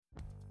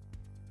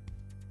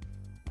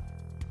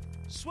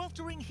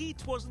Sweltering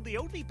heat wasn't the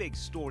only big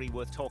story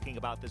worth talking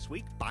about this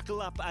week.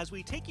 Buckle up as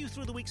we take you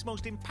through the week's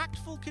most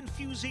impactful,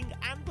 confusing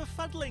and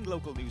befuddling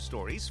local news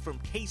stories, from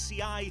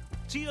KCI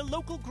to your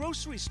local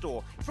grocery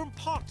store, from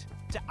pot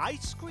to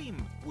ice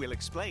cream. We'll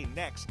explain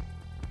next.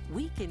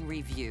 Week in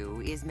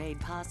Review is made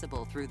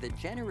possible through the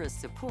generous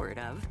support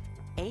of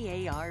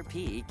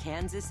AARP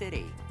Kansas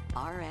City,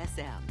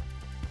 RSM,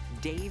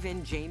 Dave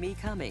and Jamie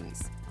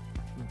Cummings,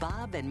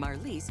 Bob and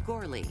Marlise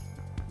Gorley,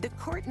 the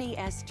Courtney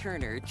S.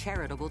 Turner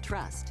Charitable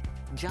Trust,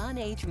 John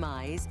H.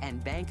 Mize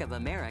and Bank of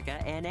America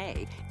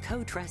N.A.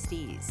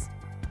 co-trustees,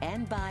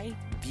 and by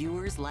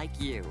viewers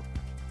like you.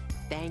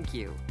 Thank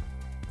you.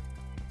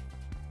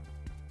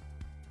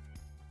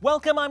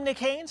 Welcome, I'm Nick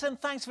Haynes,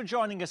 and thanks for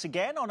joining us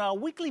again on our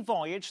weekly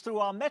voyage through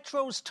our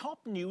Metro's top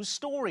news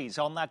stories.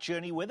 On that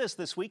journey with us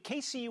this week,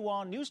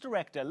 KCUR News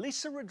Director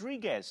Lisa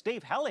Rodriguez,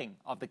 Dave Helling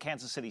of the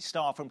Kansas City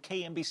Star from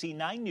KMBC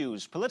 9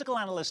 News, political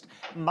analyst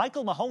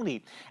Michael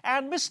Mahoney,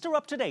 and Mr.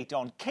 Up-to-Date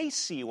on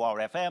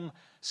KCUR-FM,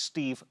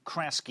 Steve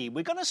Kraske.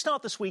 We're going to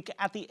start this week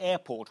at the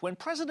airport when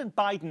President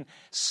Biden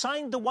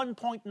signed the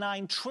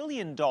 $1.9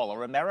 trillion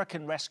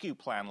American Rescue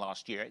Plan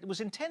last year. It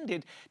was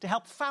intended to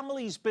help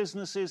families,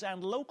 businesses,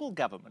 and local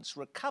governments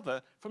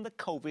recover from the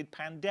COVID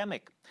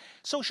pandemic.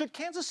 So should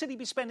Kansas City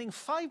be spending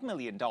 $5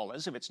 million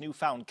of its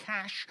newfound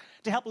cash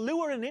to help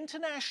lure an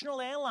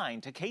international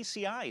airline to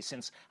KCI?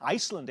 Since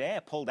Iceland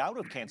Air pulled out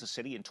of Kansas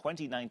City in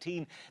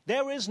 2019,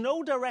 there is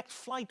no direct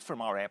flight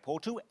from our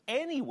airport to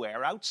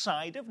anywhere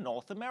outside of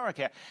North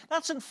America.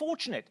 That's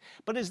unfortunate,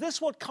 but is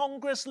this what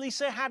Congress,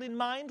 Lisa, had in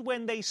mind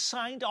when they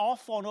signed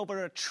off on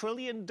over $1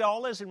 trillion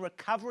in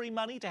recovery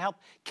money to help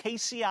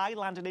KCI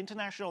land an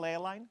international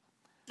airline?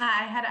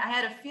 I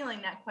had a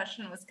feeling that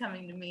question was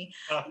coming to me.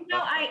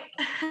 I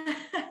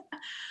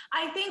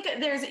think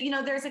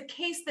there's a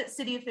case that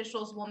city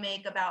officials will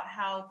make about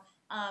how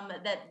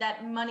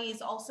that money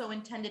is also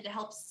intended to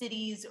help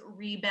cities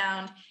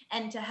rebound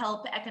and to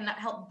help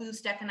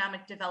boost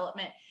economic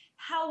development.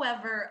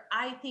 However,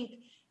 I think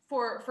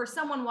for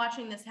someone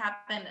watching this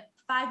happen,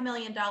 $5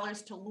 million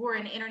to lure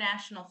an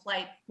international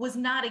flight was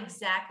not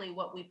exactly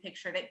what we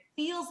pictured. It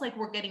feels like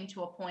we're getting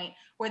to a point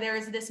where there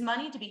is this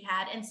money to be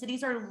had and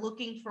cities are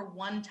looking for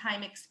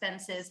one-time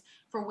expenses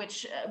for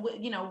which,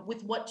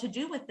 with what to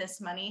do with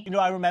this money.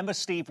 I remember,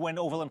 Steve, when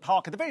Overland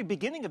Park, at the very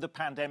beginning of the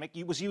pandemic,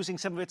 was using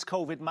some of its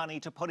COVID money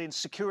to put in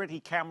security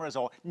cameras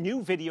or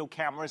new video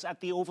cameras at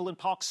the Overland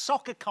Park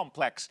soccer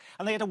complex.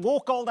 And they had to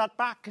walk all that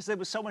back because there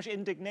was so much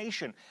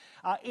indignation.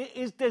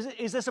 Is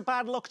this a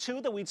bad look, too,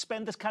 that we'd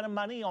spend this kind of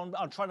money on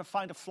trying to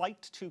find a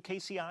flight to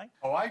KCI?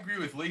 Oh, I agree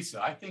with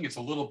Lisa. I think it's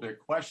a little bit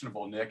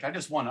questionable, Nick. I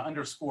just want to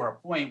underscore a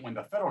point. When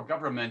the federal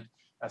government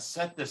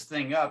set this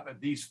thing up,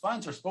 these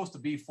funds are supposed to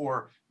be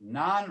for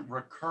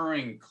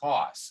non-recurring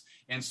costs.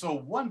 And so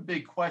one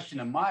big question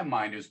in my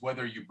mind is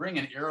whether you bring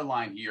an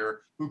airline here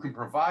who can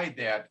provide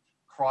that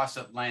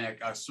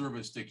cross-Atlantic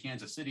service to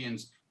Kansas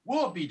Cityans.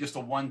 Will it be just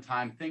a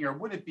one-time thing, or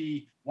would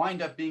it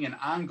wind up being an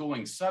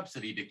ongoing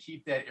subsidy to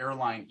keep that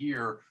airline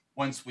here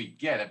once we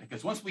get it?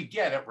 Because once we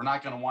get it, we're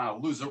not going to want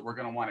to lose it. We're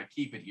going to want to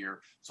keep it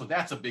here. So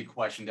that's a big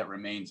question that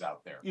remains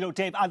out there.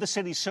 Dave, other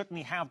cities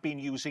certainly have been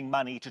using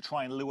money to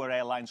try and lure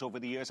airlines over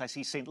the years. I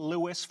see St.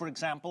 Louis, for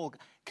example,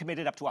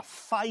 committed up to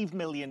 $5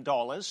 million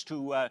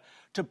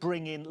to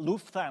bring in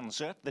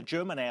Lufthansa, the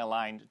German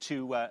airline,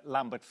 to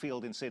Lambert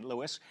Field in St.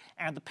 Louis.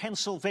 And the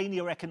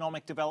Pennsylvania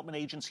Economic Development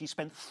Agency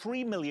spent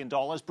 $3 million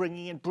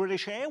bringing in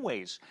British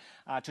Airways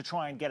to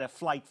try and get a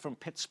flight from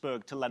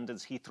Pittsburgh to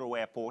London's Heathrow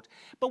Airport.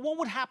 But what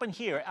would happen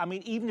here? I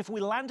mean, even if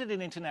we landed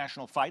an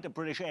international flight, a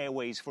British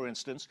Airways, for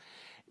instance,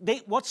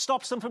 what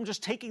stops them from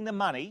just taking the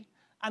money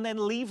and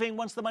then leaving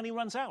once the money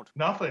runs out?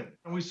 Nothing.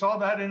 And we saw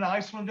that in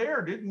Iceland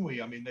Air, didn't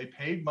we? I mean, they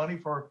paid money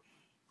for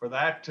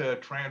that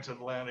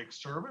transatlantic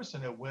service,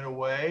 and it went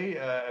away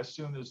as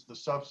soon as the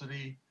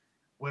subsidy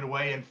went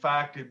away. In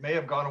fact, it may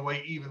have gone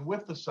away even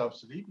with the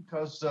subsidy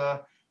because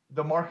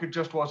the market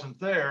just wasn't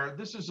there.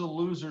 This is a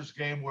loser's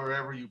game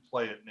wherever you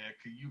play it, Nick.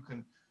 You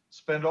can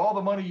spend all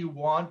the money you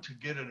want to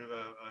get a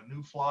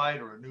new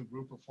flight or a new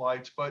group of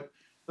flights, but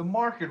the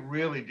market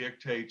really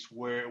dictates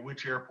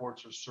which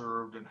airports are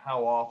served and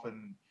how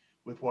often,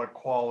 with what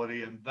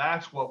quality, and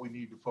that's what we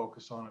need to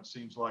focus on, it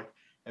seems like,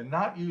 and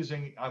not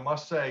using, I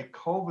must say,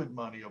 COVID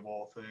money of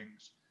all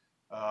things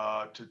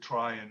to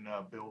try and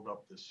build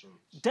up this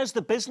service. Does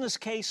the business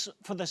case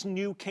for this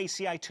new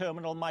KCI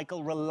terminal,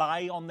 Michael,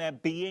 rely on there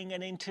being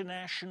an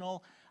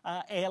international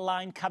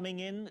airline coming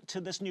in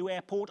to this new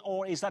airport,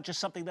 or is that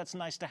just something that's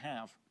nice to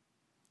have?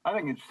 I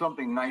think it's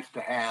something nice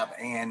to have,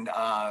 and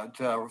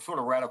to sort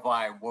of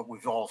ratify what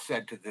we've all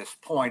said to this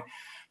point,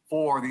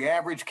 for the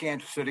average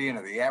Kansas Cityan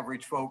or the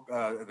average folk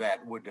that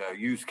would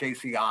use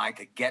KCI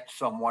to get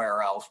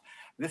somewhere else,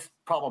 this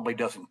probably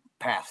doesn't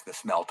pass the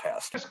smell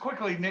test. Just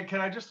quickly, Nick, can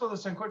I just throw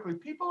this in quickly?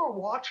 People are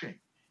watching.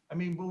 I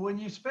mean, when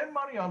you spend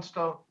money on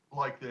stuff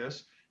like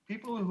this,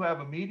 people who have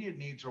immediate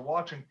needs are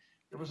watching.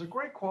 There was a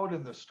great quote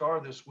in the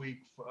Star this week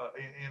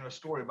in a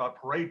story about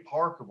Parade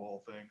Park, of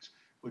all things,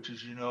 which,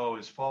 as you know,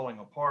 is falling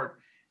apart.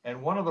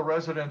 And one of the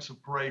residents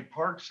of Parade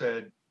Park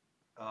said,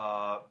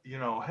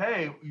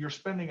 hey, you're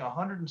spending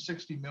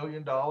 $160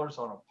 million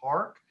on a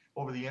park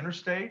over the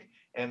interstate,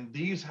 and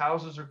these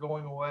houses are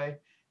going away.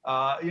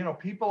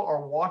 People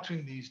are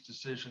watching these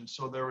decisions,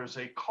 so there is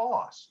a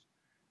cost,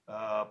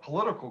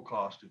 political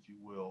cost, if you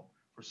will,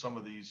 for some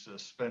of these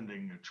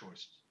spending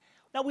choices.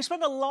 Now, we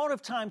spent a lot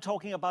of time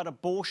talking about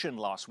abortion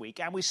last week,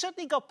 and we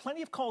certainly got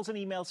plenty of calls and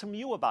emails from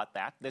you about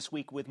that this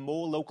week with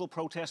more local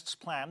protests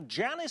planned.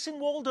 Janice in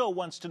Waldo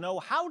wants to know,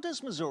 how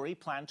does Missouri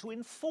plan to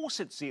enforce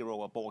its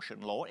zero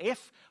abortion law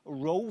if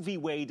Roe v.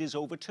 Wade is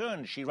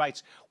overturned? She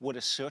writes, would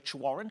a search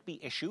warrant be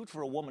issued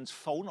for a woman's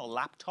phone or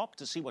laptop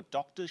to see what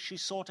doctors she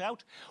sought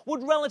out?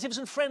 Would relatives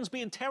and friends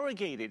be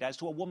interrogated as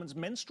to a woman's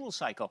menstrual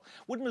cycle?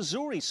 Would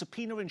Missouri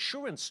subpoena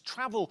insurance,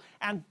 travel,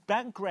 and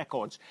bank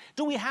records?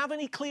 Do we have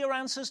any clear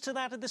answers to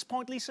that at this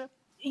point, Lisa?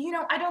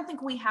 I don't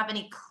think we have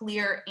any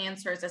clear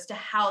answers as to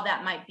how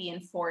that might be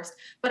enforced,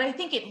 but I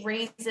think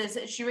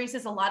she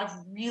raises a lot of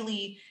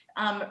really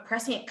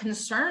pressing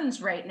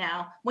concerns right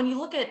now. When you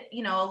look at,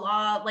 a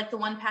law like the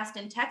one passed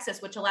in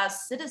Texas, which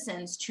allows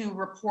citizens to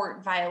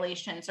report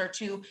violations or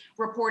to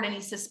report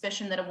any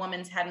suspicion that a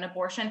woman's had an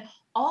abortion,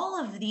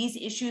 all of these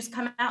issues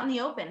come out in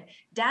the open.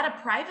 Data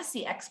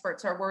privacy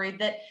experts are worried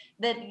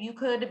that you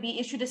could be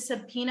issued a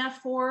subpoena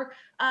for,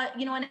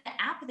 an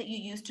app that you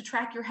use to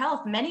track your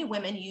health. Many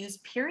women use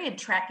period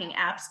tracking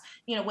apps,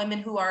 women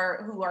who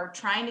are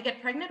trying to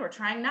get pregnant or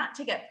trying not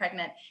to get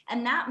pregnant.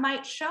 And that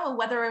might show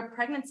whether a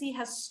pregnancy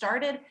has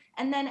started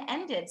and then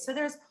ended. So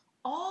there's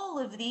all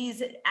of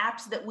these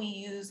apps that we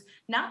use,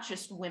 not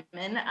just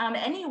women,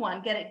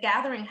 anyone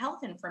gathering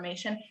health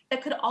information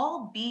that could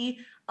all be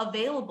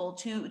available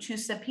to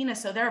subpoena.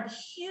 So there are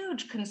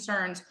huge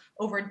concerns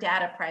over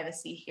data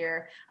privacy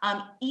here,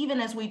 even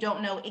as we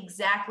don't know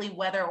exactly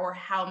whether or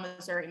how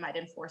Missouri might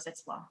enforce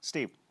its law.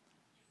 Steve.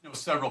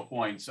 Several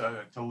points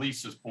to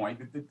Lisa's point.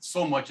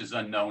 So much is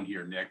unknown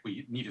here, Nick.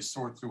 We need to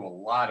sort through a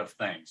lot of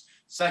things.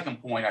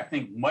 Second point, I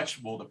think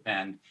much will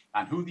depend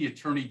on who the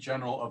Attorney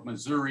General of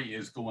Missouri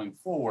is going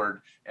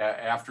forward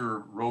after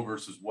Roe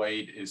versus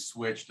Wade is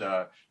switched.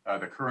 The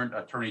current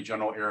Attorney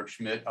General, Eric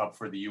Schmidt, up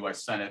for the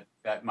U.S. Senate.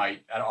 That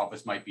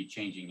office might be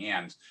changing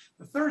hands.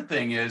 The third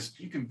thing is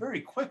you can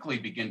very quickly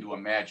begin to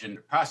imagine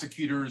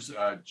prosecutors,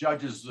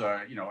 judges,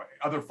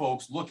 other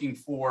folks looking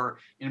for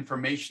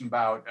information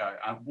about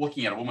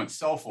looking at a woman's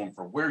cell phone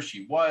for where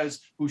she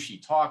was, who she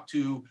talked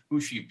to, who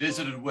she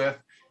visited with.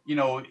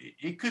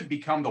 It could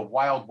become the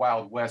wild,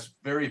 wild west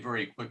very,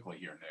 very quickly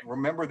here, Nick.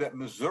 Remember that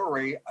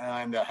Missouri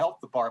and the health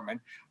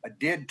department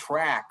did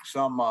track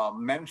some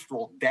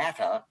menstrual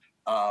data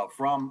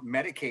from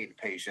Medicaid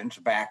patients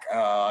back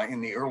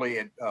in the early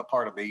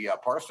part of the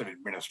Parson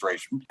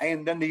administration.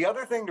 And then the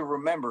other thing to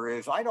remember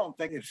is I don't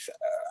think it's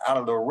out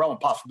of the realm of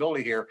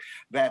possibility here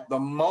that the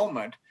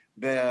moment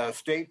the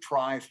state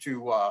tries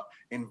to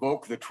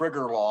invoke the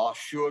trigger law,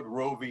 should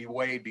Roe v.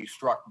 Wade be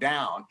struck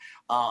down,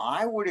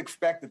 I would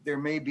expect that there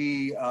may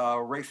be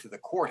a race to the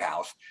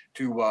courthouse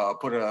to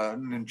put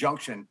an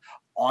injunction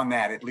on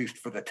that, at least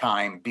for the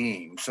time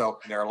being. So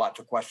there are lots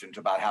of questions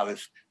about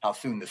how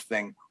soon this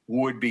thing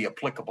would be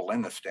applicable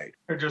in the state.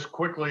 Just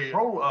quickly,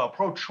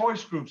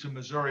 pro-choice groups in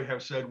Missouri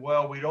have said,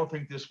 well, we don't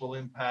think this will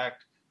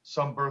impact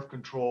some birth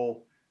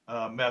control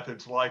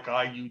methods like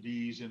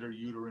IUDs,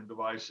 intrauterine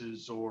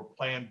devices, or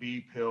Plan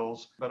B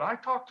pills. But I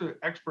talked to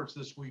experts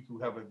this week who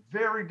have a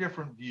very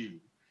different view.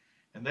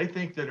 And they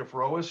think that if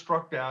Roe is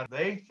struck down,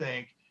 they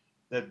think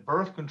that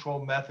birth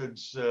control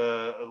methods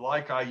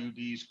like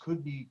IUDs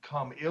could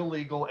become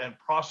illegal and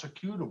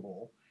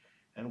prosecutable.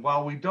 And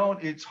while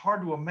it's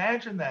hard to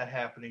imagine that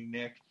happening,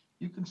 Nick,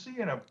 you can see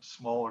in a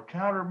smaller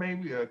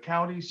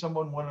county,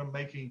 someone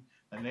making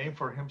a name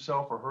for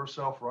himself or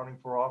herself running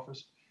for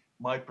office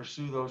might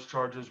pursue those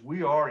charges.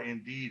 We are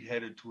indeed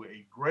headed to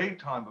a great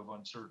time of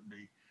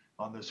uncertainty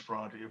on this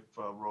front if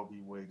Roe v.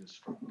 Wade is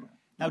struck down.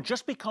 Now,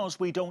 just because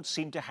we don't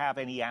seem to have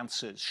any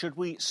answers, should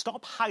we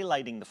stop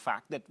highlighting the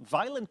fact that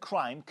violent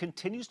crime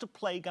continues to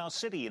plague our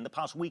city? In the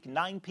past week,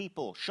 9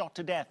 people shot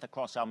to death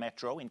across our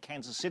metro. In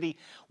Kansas City,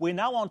 we're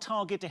now on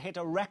target to hit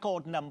a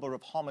record number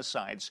of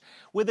homicides.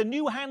 With a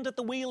new hand at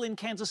the wheel in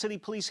Kansas City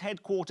Police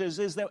Headquarters,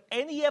 is there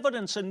any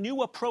evidence, a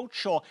new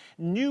approach or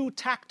new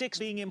tactics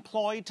being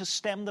employed to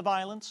stem the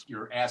violence?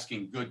 You're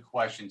asking good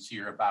questions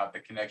here about the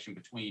connection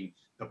between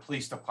the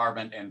police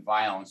department and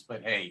violence,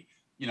 but hey,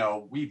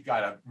 we've got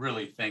to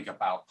really think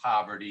about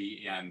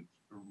poverty and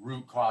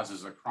root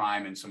causes of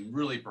crime in some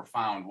really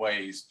profound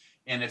ways.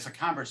 And it's a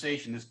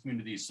conversation this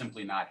community is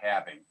simply not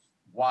having.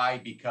 Why?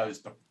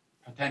 Because the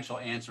potential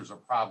answers are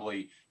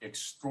probably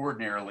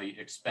extraordinarily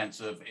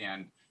expensive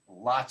and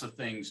lots of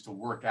things to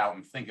work out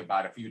and think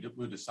about if you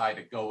would decide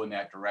to go in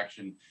that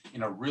direction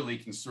in a really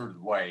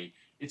concerted way.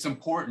 It's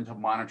important to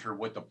monitor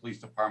what the police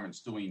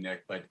department's doing,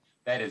 Nick, but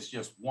that is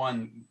just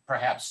one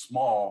perhaps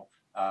small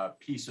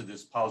piece of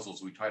this puzzle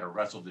as we try to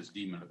wrestle this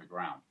demon to the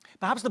ground.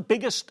 Perhaps the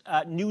biggest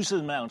news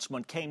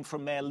announcement came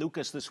from Mayor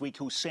Lucas this week,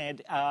 who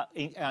said,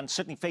 and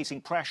certainly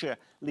facing pressure,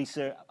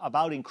 Lisa,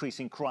 about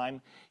increasing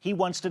crime, he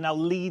wants to now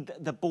lead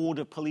the Board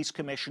of Police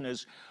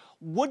Commissioners.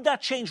 Would that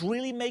change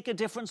really make a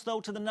difference,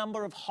 though, to the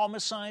number of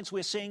homicides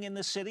we're seeing in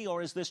the city,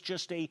 or is this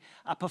just a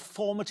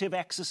performative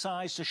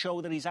exercise to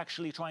show that he's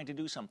actually trying to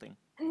do something?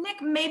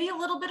 Nick, maybe a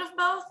little bit of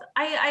both.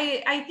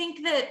 I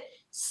think that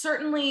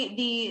certainly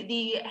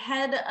the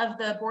head of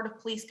the Board of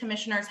Police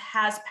Commissioners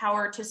has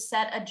power to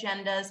set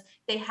agendas.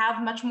 They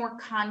have much more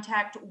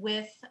contact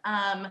with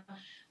the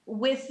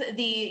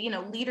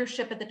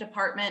leadership at the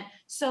department.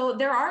 So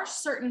there are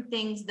certain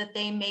things that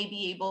they may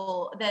be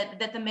able,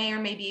 that the mayor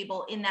may be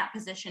able in that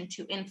position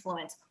to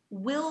influence.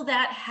 Will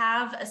that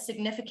have a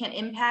significant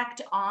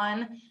impact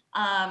on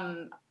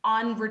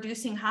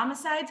reducing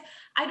homicides?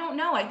 I don't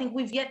know. I think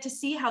we've yet to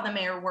see how the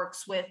mayor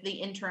works with the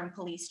interim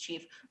police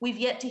chief. We've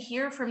yet to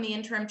hear from the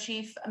interim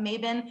chief,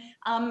 Mabin,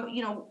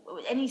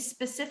 any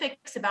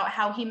specifics about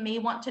how he may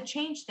want to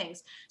change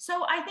things.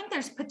 So I think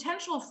there's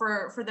potential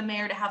for the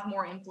mayor to have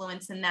more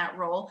influence in that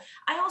role.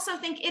 I also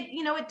think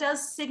it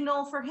does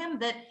signal for him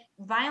that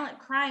violent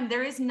crime,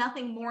 there is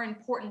nothing more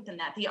important than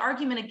that. The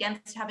argument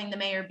against having the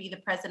mayor be the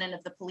president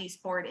of the police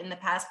board in the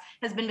past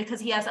has been because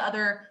he has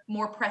other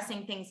more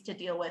pressing things to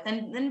deal with.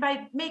 And then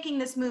by making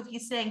this move,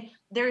 he's saying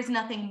there is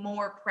nothing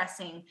more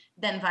pressing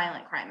than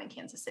violent crime in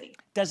Kansas City.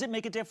 Does it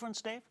make a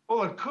difference, Dave?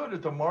 Well, it could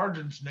at the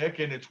margins, Nick,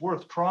 and it's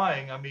worth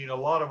trying. I mean, a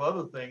lot of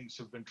other things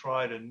have been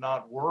tried and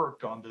not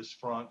worked on this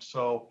front.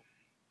 So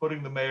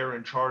putting the mayor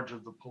in charge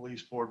of the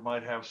police board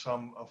might have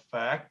some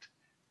effect.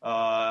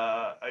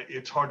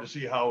 It's hard to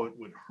see how it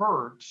would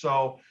hurt.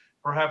 So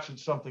perhaps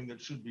it's something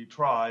that should be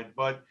tried.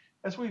 But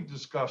as we've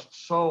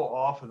discussed so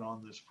often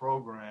on this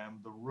program,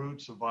 the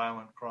roots of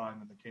violent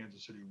crime in the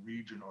Kansas City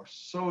region are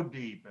so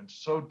deep and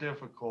so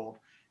difficult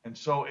and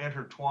so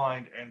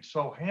intertwined and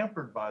so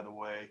hampered, by the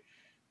way,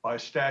 by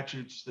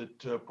statutes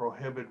that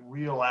prohibit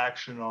real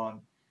action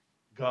on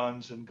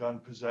guns and gun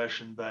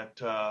possession that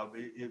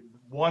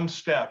one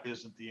step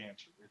isn't the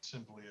answer. It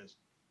simply isn't.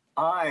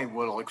 I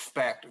will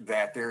expect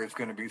that there is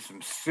going to be some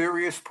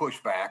serious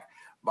pushback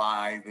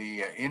by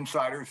the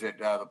insiders at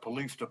the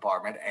police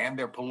department and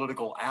their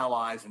political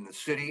allies in the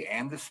city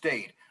and the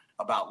state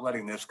about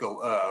letting this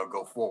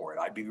go forward.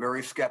 I'd be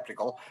very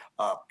skeptical.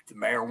 The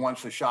mayor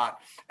wants a shot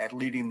at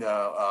leading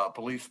the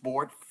police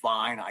board.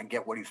 Fine, I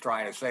get what he's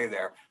trying to say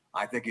there.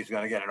 I think he's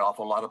going to get an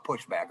awful lot of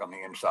pushback on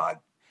the inside.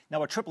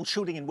 Now, a triple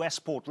shooting in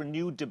Westport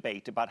renewed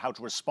debate about how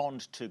to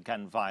respond to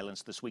gun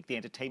violence this week. The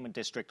entertainment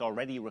district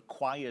already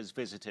requires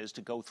visitors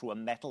to go through a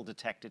metal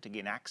detector to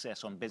gain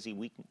access on busy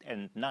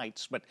weekend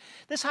nights. But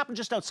this happened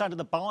just outside of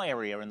the bar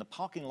area in the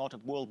parking lot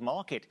of World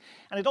Market.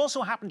 And it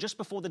also happened just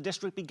before the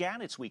district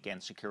began its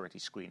weekend security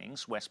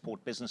screenings.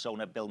 Westport business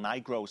owner Bill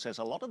Nigro says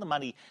a lot of the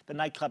money the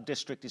nightclub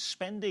district is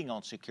spending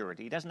on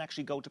security doesn't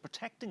actually go to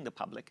protecting the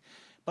public,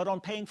 but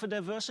on paying for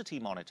diversity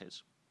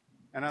monitors.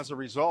 And as a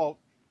result,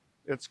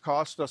 it's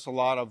cost us a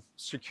lot of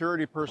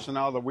security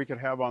personnel that we could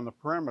have on the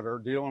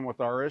perimeter dealing with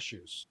our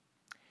issues.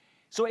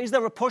 So is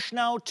there a push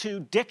now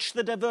to ditch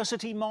the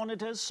diversity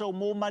monitors so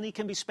more money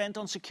can be spent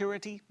on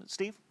security,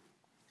 Steve?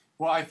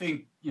 Well, I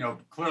think,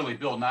 clearly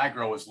Bill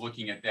Nigro is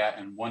looking at that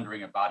and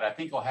wondering about it. I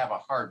think he'll have a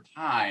hard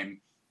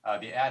time.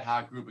 The Ad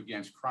Hoc Group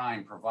Against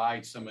Crime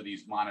provides some of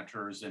these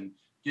monitors, and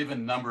given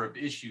the number of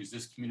issues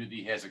this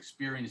community has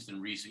experienced in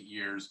recent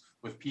years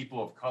with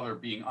people of color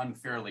being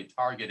unfairly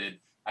targeted,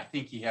 I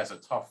think he has a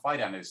tough fight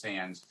on his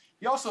hands.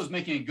 He also is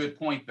making a good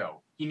point,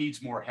 though. He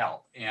needs more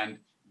help. And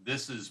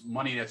this is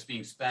money that's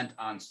being spent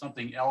on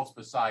something else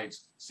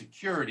besides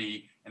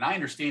security. And I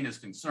understand his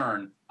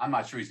concern. I'm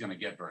not sure he's going to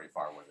get very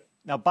far with it.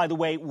 Now, by the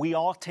way, we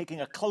are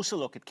taking a closer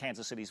look at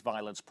Kansas City's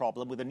violence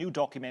problem with a new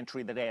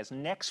documentary that airs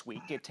next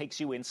week. It takes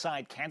you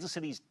inside Kansas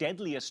City's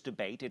deadliest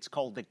debate. It's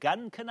called The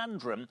Gun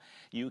Conundrum.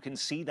 You can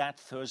see that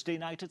Thursday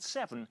night at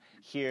 7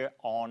 here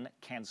on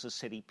Kansas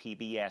City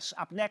PBS.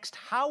 Up next,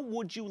 how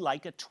would you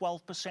like a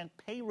 12%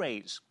 pay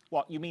raise?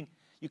 What, you mean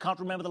you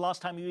can't remember the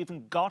last time you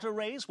even got a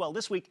raise? Well,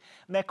 this week,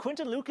 Mayor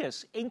Quinton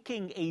Lucas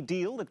inking a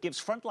deal that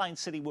gives frontline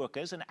city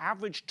workers an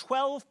average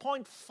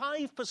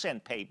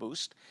 12.5% pay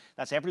boost.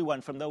 That's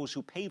everyone from those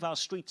who pave our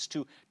streets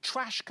to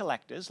trash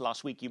collectors.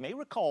 Last week, you may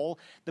recall,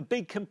 the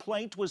big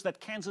complaint was that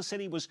Kansas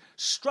City was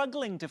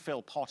struggling to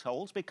fill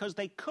potholes because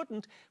they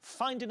couldn't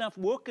find enough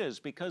workers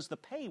because the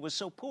pay was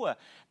so poor.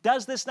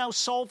 Does this now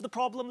solve the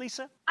problem,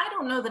 Lisa? I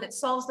don't know that it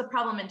solves the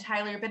problem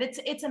entirely, but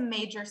it's a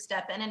major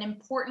step and an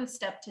important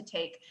step to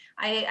take.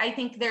 I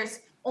think there's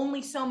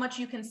only so much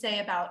you can say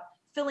about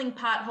filling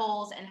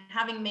potholes and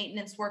having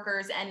maintenance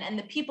workers and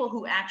the people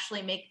who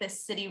actually make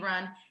this city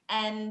run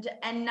and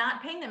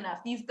not paying them enough.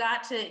 You've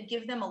got to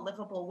give them a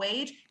livable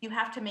wage. You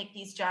have to make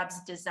these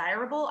jobs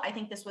desirable. I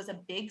think this was a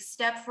big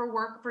step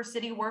for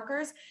city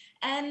workers.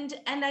 And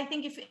I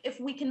think if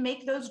we can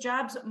make those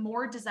jobs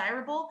more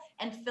desirable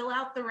and fill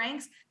out the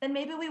ranks, then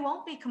maybe we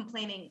won't be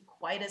complaining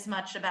quite as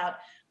much about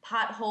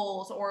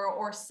potholes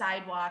or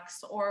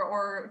sidewalks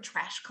or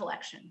trash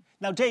collection.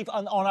 Now, Dave,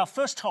 on our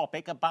first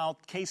topic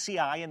about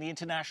KCI and the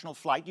international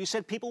flight, you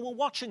said people were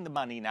watching the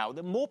money now,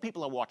 that more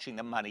people are watching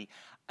the money.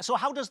 So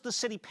how does the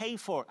city pay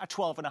for a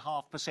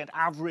 12.5%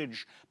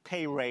 average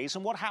pay raise,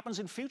 and what happens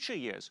in future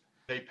years?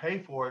 They pay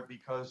for it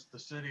because the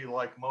city,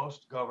 like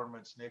most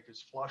governments, Nick,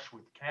 is flush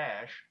with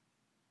cash.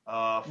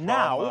 From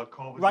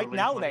COVID right relief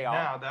now money. they are.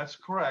 Now, that's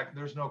correct.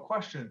 There's no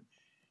question.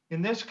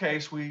 In this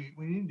case, we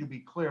need to be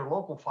clear.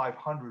 Local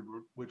 500,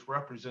 which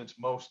represents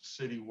most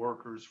city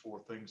workers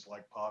for things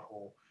like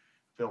pothole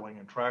filling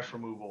and trash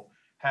removal,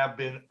 have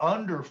been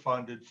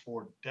underfunded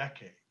for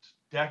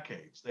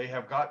decades. They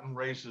have gotten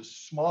raises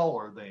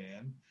smaller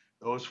than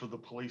those for the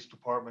police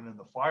department and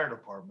the fire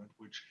department,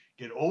 which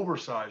get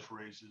oversized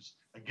raises.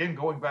 Again,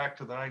 going back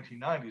to the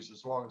 1990s,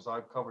 as long as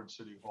I've covered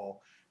City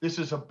Hall, this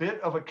is a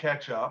bit of a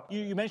catch-up.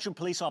 You mentioned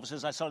police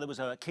officers. I saw there was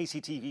a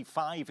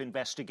KCTV5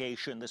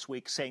 investigation this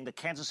week saying that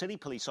Kansas City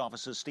police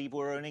officers, Steve,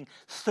 were earning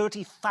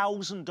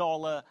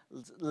 $30,000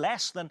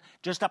 less than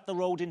just up the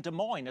road in Des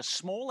Moines, a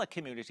smaller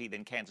community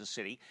than Kansas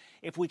City.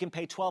 If we can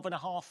pay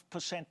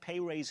 12.5% pay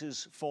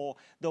raises for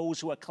those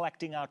who are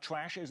collecting our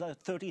trash, is there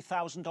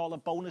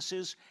 $30,000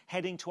 bonuses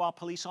heading to our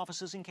police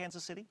officers in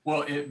Kansas City?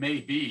 Well, it may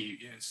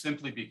be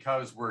simply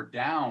because we're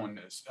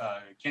down.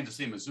 Kansas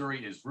City,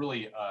 Missouri is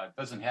really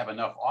doesn't have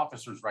enough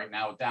officers right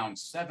now, down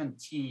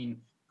 17%,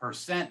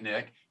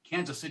 Nick.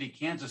 Kansas City,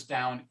 Kansas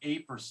down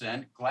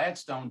 8%,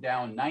 Gladstone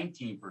down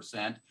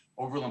 19%,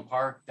 Overland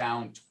Park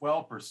down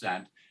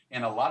 12%.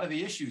 And a lot of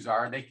the issues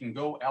are they can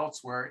go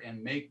elsewhere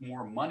and make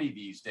more money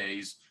these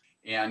days.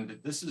 And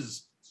this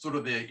is sort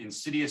of the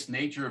insidious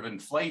nature of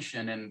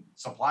inflation and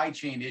supply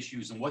chain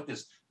issues and what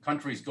this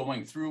country is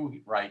going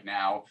through right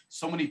now.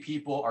 So many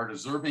people are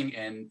deserving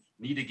and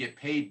need to get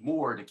paid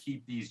more to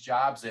keep these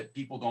jobs that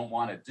people don't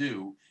want to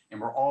do, and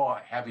we're all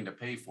having to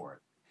pay for it.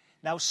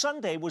 Now,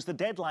 Sunday was the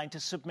deadline to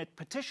submit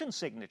petition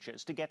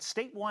signatures to get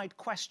statewide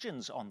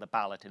questions on the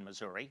ballot in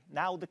Missouri.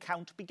 Now the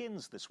count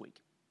begins this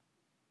week.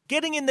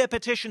 Getting in their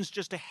petitions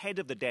just ahead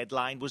of the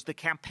deadline was the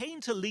campaign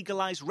to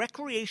legalize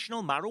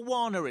recreational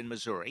marijuana in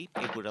Missouri.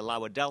 It would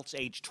allow adults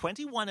aged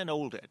 21 and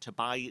older to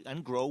buy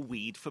and grow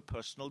weed for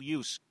personal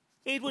use.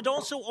 It would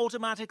also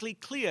automatically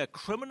clear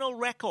criminal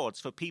records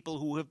for people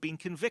who have been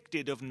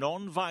convicted of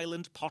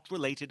non-violent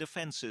pot-related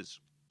offenses.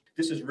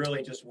 This is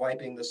really just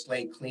wiping the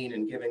slate clean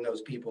and giving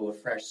those people a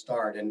fresh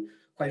start. And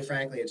quite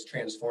frankly, it's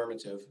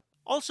transformative.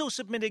 Also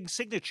submitting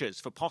signatures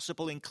for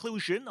possible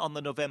inclusion on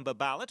the November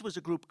ballot was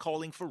a group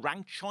calling for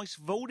ranked choice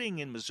voting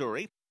in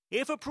Missouri.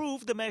 If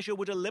approved, the measure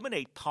would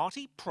eliminate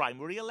party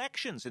primary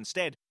elections.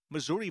 Instead,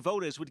 Missouri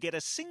voters would get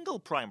a single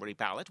primary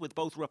ballot with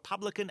both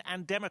Republican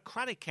and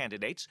Democratic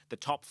candidates. The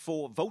top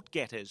 4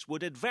 vote-getters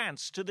would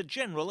advance to the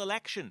general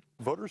election.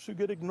 Voters who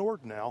get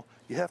ignored now,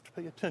 you have to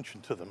pay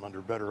attention to them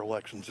under better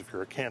elections if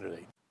you're a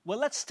candidate. Well,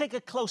 let's take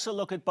a closer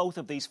look at both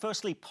of these.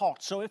 Firstly,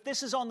 pot. So if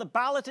this is on the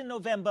ballot in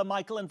November,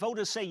 Michael, and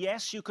voters say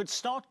yes, you could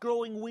start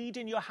growing weed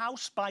in your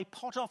house, buy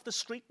pot off the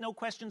street, no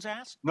questions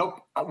asked? Nope,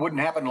 it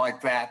wouldn't happen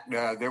like that.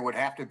 There would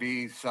have to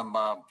be some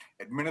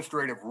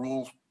administrative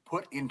rules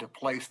put into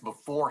place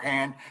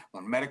beforehand.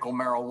 When medical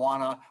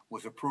marijuana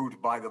was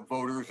approved by the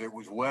voters, it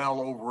was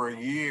well over a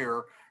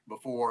year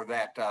before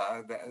that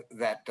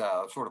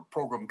sort of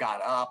program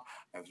got up.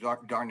 It was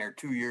darn near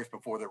 2 years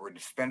before there were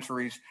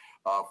dispensaries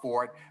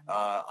for it.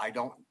 I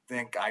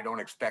don't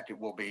expect it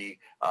will be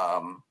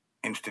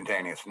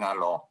instantaneous, not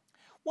at all.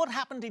 What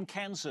happened in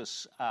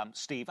Kansas,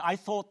 Steve? I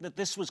thought that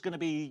this was going to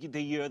be the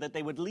year that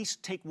they would at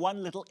least take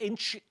one little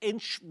inch,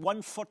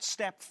 1 foot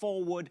step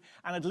forward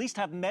and at least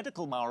have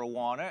medical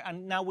marijuana.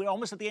 And now we're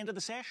almost at the end of the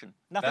session.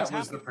 Nothing's happened. That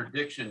was the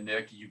prediction,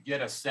 Nick. You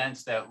get a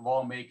sense that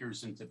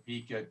lawmakers in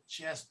Topeka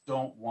just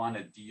don't want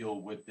to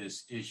deal with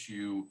this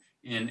issue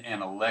in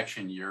an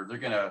election year. They're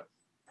going to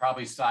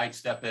probably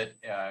sidestep it,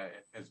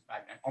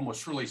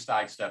 almost surely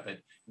sidestep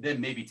it, then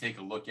maybe take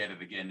a look at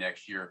it again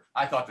next year.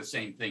 I thought the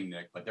same thing,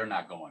 Nick, but they're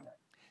not going there.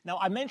 Now,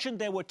 I mentioned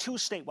there were 2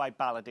 statewide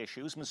ballot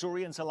issues.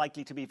 Missourians are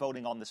likely to be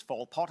voting on this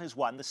fall. Pot is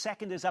one. The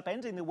second is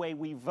upending the way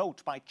we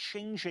vote by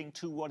changing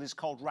to what is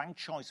called ranked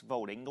choice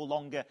voting. No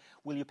longer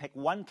will you pick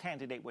one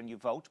candidate when you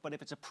vote, but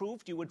if it's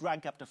approved, you would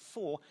rank up to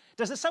 4.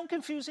 Does it sound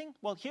confusing?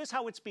 Well, here's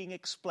how it's being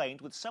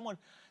explained with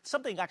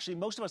something actually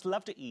most of us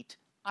love to eat,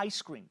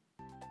 ice cream.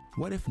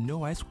 What if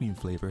no ice cream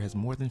flavor has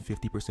more than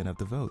 50% of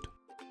the vote?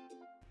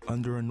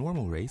 Under a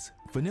normal race,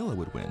 vanilla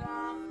would win,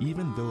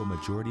 even though a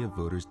majority of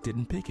voters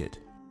didn't pick it.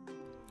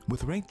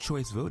 With ranked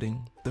choice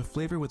voting, the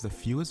flavor with the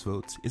fewest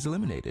votes is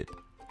eliminated,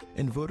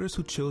 and voters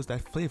who chose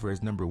that flavor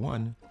as number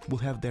 1 will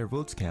have their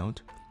votes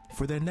count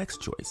for their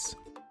next choice.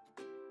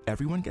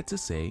 Everyone gets a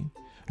say,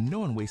 no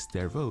one wastes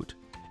their vote,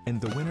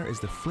 and the winner is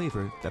the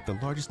flavor that the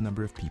largest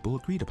number of people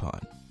agreed upon.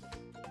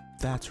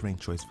 That's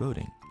ranked choice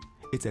voting.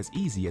 It's as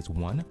easy as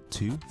 1,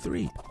 2,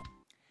 3.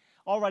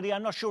 Alrighty,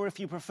 I'm not sure if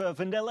you prefer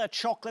vanilla,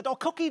 chocolate or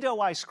cookie dough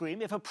ice cream.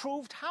 If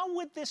approved, how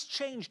would this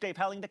change, Dave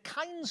Helling, the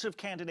kinds of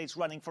candidates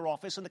running for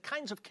office and the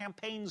kinds of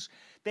campaigns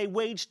they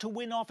waged to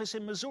win office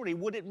in Missouri?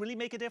 Would it really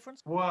make a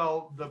difference?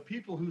 Well, the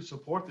people who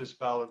support this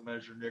ballot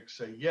measure, Nick,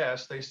 say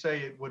yes. They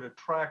say it would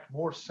attract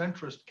more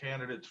centrist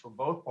candidates from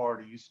both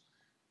parties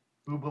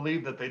who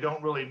believe that they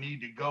don't really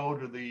need to go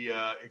to the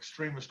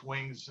extremist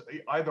wings,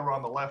 either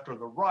on the left or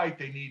the right.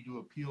 They need to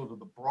appeal to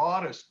the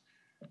broadest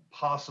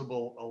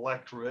possible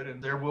electorate, and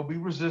there will be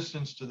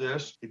resistance to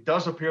this. It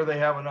does appear they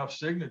have enough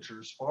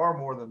signatures, far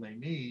more than they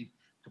need,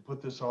 to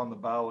put this on the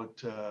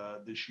ballot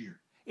this year.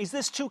 Is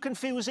this too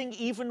confusing,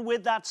 even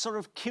with that sort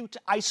of cute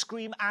ice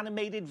cream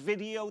animated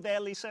video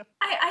there, Lisa?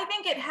 I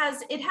think it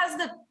has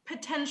the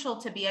potential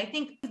to be. I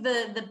think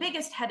the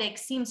biggest headache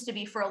seems to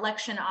be for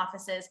election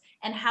offices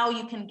and how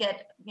you can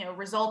get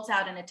results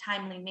out in a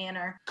timely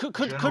manner.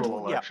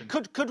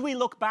 Could we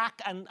look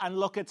back and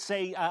look at,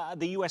 say,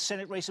 the U.S.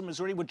 Senate race in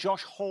Missouri? Would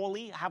Josh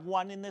Hawley have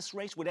won in this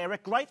race? Would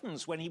Eric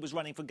Greitens, when he was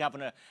running for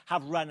governor,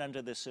 have run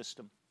under this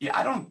system? Yeah,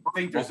 I don't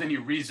think there's any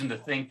reason to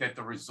think that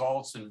the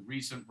results in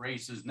recent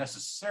races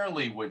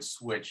necessarily would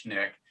switch,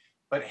 Nick.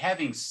 But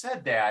having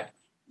said that,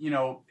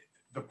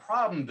 the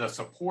problem the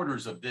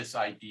supporters of this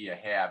idea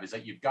have is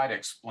that you've got to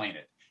explain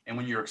it. And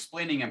when you're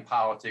explaining in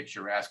politics,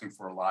 you're asking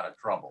for a lot of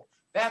trouble.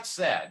 That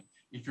said,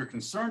 if you're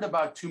concerned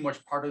about too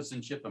much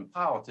partisanship in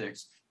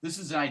politics, this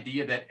is an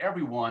idea that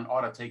everyone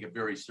ought to take a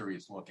very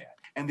serious look at.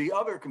 And the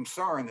other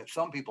concern that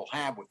some people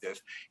have with this,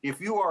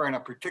 if you are in a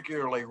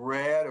particularly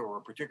red or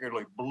a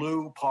particularly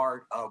blue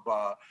part of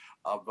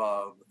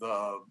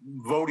the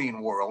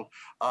voting world,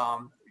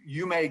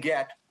 you may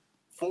get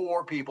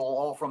 4 people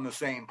all from the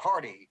same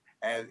party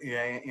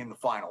in the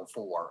final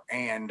 4.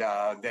 And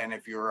then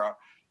if you're a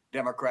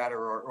Democrat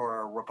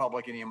or a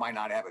Republican, you might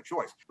not have a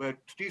choice. But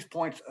Steve's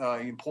point's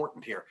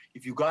important here.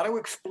 If you got to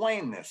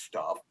explain this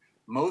stuff,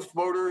 most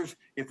voters,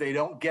 if they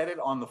don't get it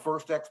on the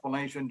first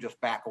explanation, just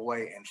back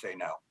away and say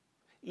no.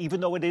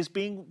 Even though it is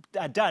being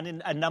done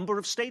in a number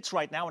of states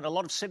right now and a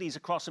lot of cities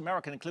across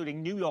America,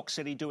 including New York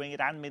City doing it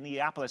and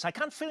Minneapolis. I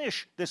can't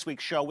finish this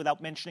week's show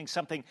without mentioning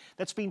something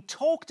that's been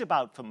talked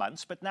about for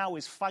months, but now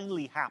is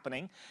finally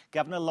happening.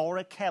 Governor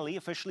Laura Kelly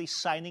officially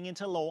signing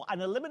into law an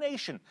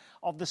elimination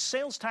of the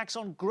sales tax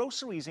on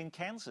groceries in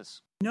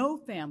Kansas. No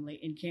family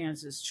in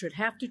Kansas should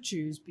have to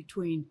choose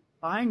between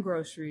buying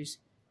groceries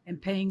and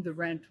paying the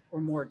rent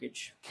or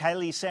mortgage.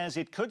 Kelly says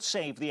it could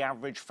save the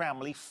average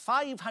family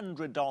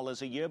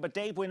 $500 a year. But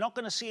Dave, we're not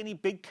going to see any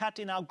big cut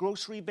in our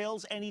grocery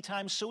bills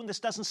anytime soon. This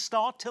doesn't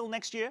start till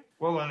next year.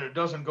 Well, and it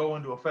doesn't go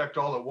into effect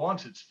all at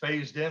once. It's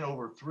phased in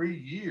over 3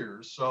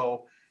 years.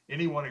 So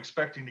anyone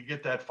expecting to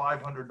get that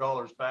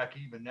 $500 back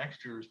even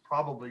next year is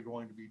probably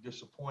going to be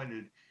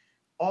disappointed.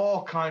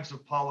 All kinds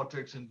of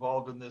politics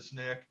involved in this,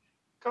 Nick.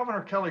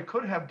 Governor Kelly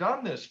could have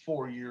done this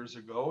 4 years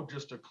ago,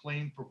 just a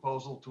clean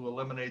proposal to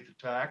eliminate the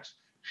tax.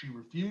 She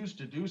refused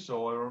to do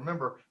so. I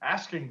remember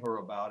asking her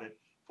about it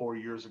 4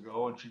 years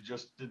ago, and she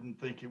just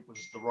didn't think it was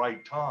the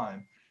right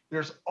time.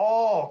 There's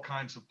all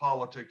kinds of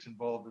politics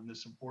involved in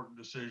this important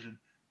decision.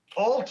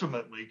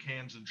 Ultimately,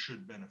 Kansans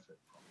should benefit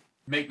from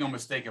it. Make no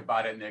mistake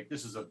about it, Nick,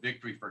 this is a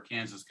victory for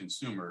Kansas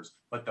consumers.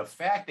 But the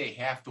fact they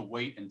have to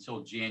wait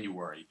until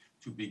January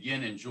to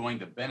begin enjoying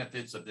the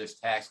benefits of this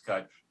tax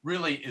cut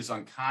really is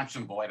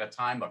unconscionable at a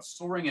time of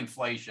soaring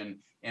inflation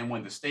and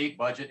when the state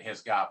budget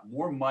has got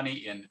more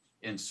money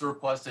in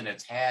surplus than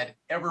it's had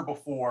ever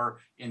before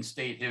in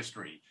state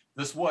history.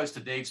 This was,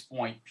 to Dave's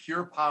point,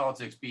 pure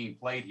politics being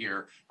played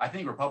here. I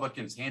think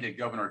Republicans handed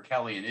Governor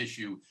Kelly an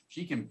issue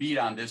she can beat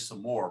on this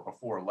some more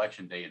before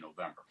Election Day in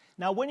November.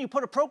 Now, when you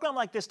put a program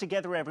like this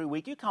together every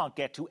week, you can't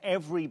get to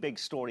every big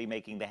story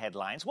making the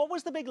headlines. What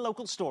was the big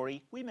local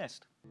story we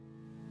missed?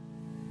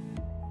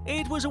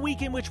 It was a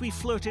week in which we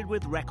flirted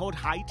with record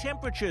high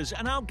temperatures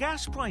and our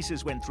gas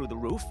prices went through the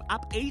roof,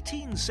 up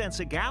 18 cents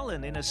a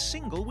gallon in a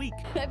single week.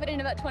 I put in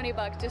about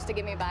 $20 just to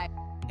get me by.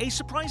 A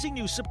surprising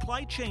new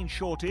supply chain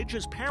shortage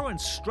as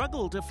parents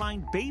struggle to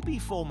find baby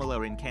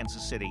formula in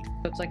Kansas City.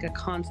 It's like a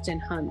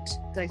constant hunt.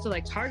 So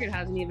Target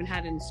hasn't even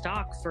had it in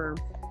stock for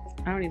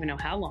I don't even know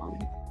how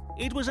long.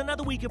 It was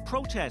another week of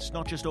protests,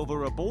 not just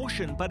over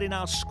abortion, but in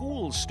our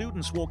schools.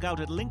 Students walk out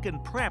at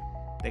Lincoln Prep.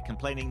 They're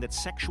complaining that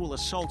sexual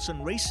assaults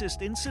and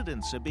racist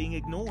incidents are being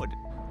ignored.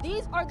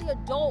 These are the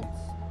adults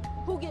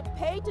who get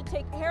paid to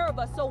take care of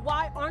us, so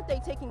why aren't they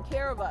taking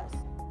care of us?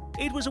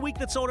 It was a week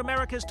that saw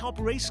America's top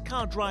race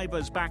car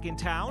drivers back in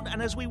town,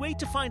 and as we wait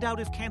to find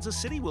out if Kansas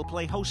City will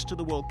play host to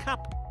the World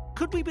Cup,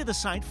 could we be the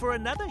site for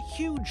another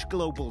huge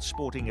global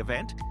sporting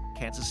event?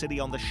 Kansas City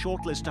on the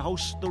shortlist to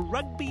host the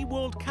Rugby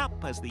World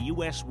Cup as the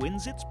U.S.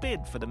 wins its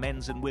bid for the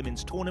men's and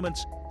women's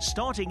tournaments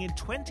starting in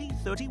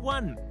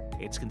 2031.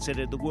 It's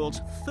considered the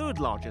world's third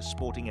largest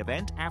sporting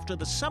event after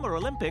the Summer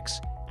Olympics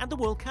and the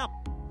World Cup.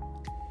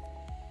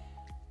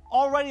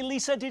 Alrighty,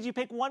 Lisa, did you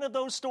pick one of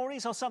those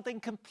stories or something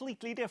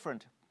completely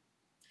different?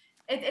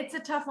 It's a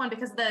tough one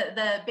because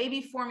the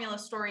baby formula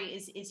story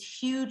is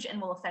huge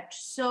and will affect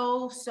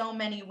so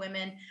many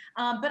women.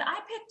 But I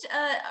picked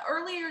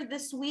earlier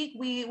this week,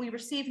 we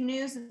received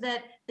news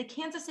that the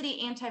Kansas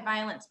City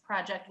Anti-Violence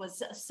Project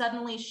was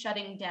suddenly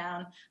shutting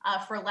down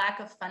for lack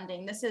of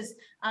funding. This is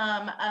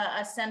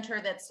a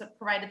center that's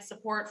provided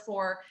support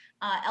for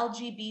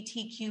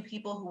LGBTQ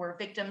people who were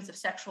victims of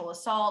sexual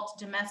assault,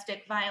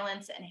 domestic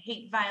violence, and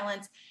hate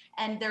violence.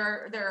 And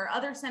there are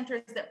other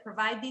centers that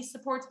provide these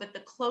supports, but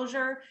the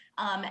closure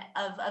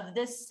of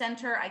this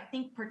center, I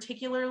think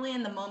particularly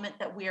in the moment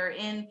that we are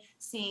in,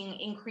 seeing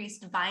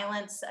increased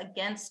violence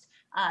against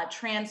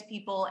trans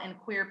people and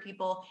queer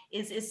people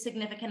is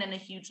significant and a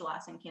huge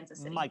loss in Kansas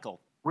City.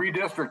 Michael.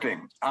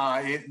 Redistricting.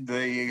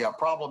 The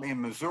problem in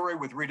Missouri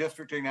with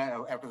redistricting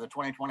after the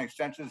 2020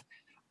 census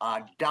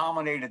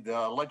dominated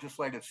the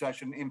legislative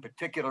session, in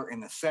particular in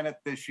the Senate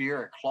this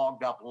year. It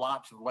clogged up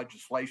lots of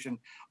legislation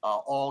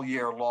all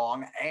year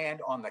long. And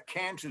on the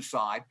Kansas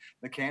side,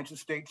 the Kansas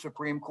State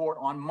Supreme Court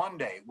on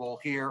Monday will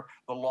hear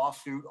the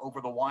lawsuit over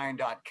the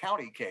Wyandotte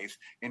County case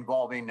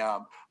involving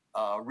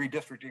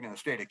redistricting in the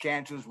state of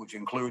Kansas, which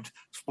includes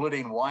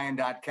splitting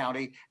Wyandotte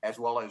County as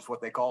well as what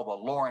they call the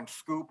Lawrence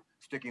Scoop,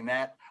 sticking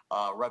that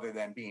rather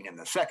than being in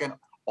the second,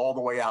 all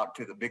the way out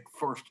to the big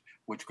first,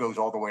 which goes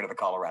all the way to the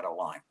Colorado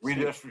line.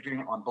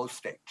 Redistricting on both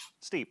states.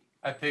 Steve.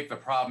 I think the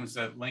problems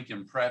at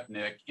Lincoln Prep,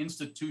 Nick,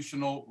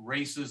 institutional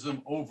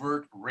racism,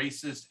 overt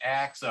racist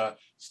acts, a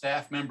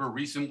staff member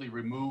recently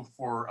removed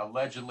for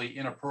allegedly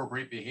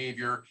inappropriate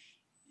behavior.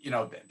 You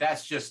know,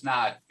 that's just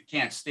not,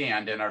 can't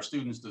stand, and our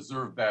students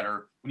deserve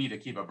better. We need to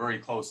keep a very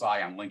close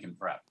eye on Lincoln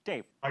Prep.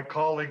 Dave. My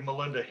colleague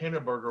Melinda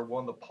Hindenburger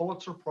won the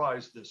Pulitzer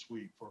Prize this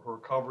week for her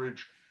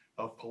coverage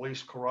of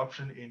police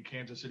corruption in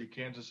Kansas City,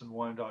 Kansas, and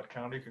Wyandotte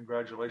County.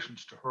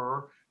 Congratulations to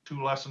her.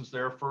 2 lessons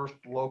there. First,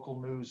 local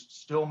news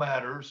still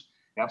matters.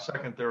 Yep.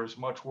 Second, there is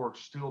much work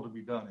still to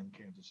be done in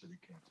Kansas City,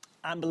 Kansas.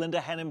 And Melinda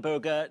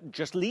Hindenburger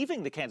just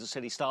leaving the Kansas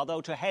City Star, though,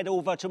 to head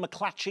over to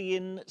McClatchy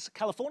in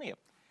California.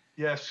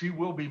 Yes, she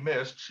will be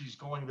missed. She's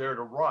going there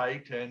to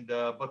write, and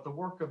but the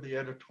work of the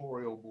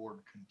editorial board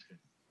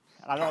continues.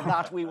 And on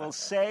that, we will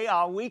say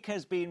our week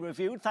has been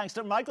reviewed thanks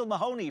to Michael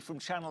Mahoney from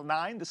Channel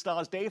 9, the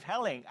Star's Dave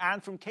Helling,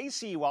 and from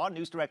KCUR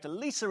News Director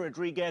Lisa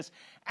Rodriguez,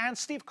 and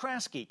Steve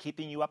Kraske,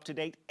 keeping you up to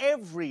date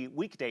every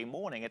weekday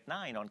morning at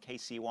 9 on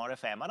KCUR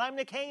FM. And I'm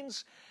Nick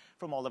Haynes.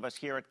 From all of us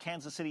here at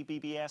Kansas City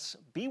BBS,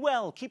 be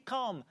well, keep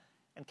calm,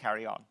 and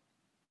carry on.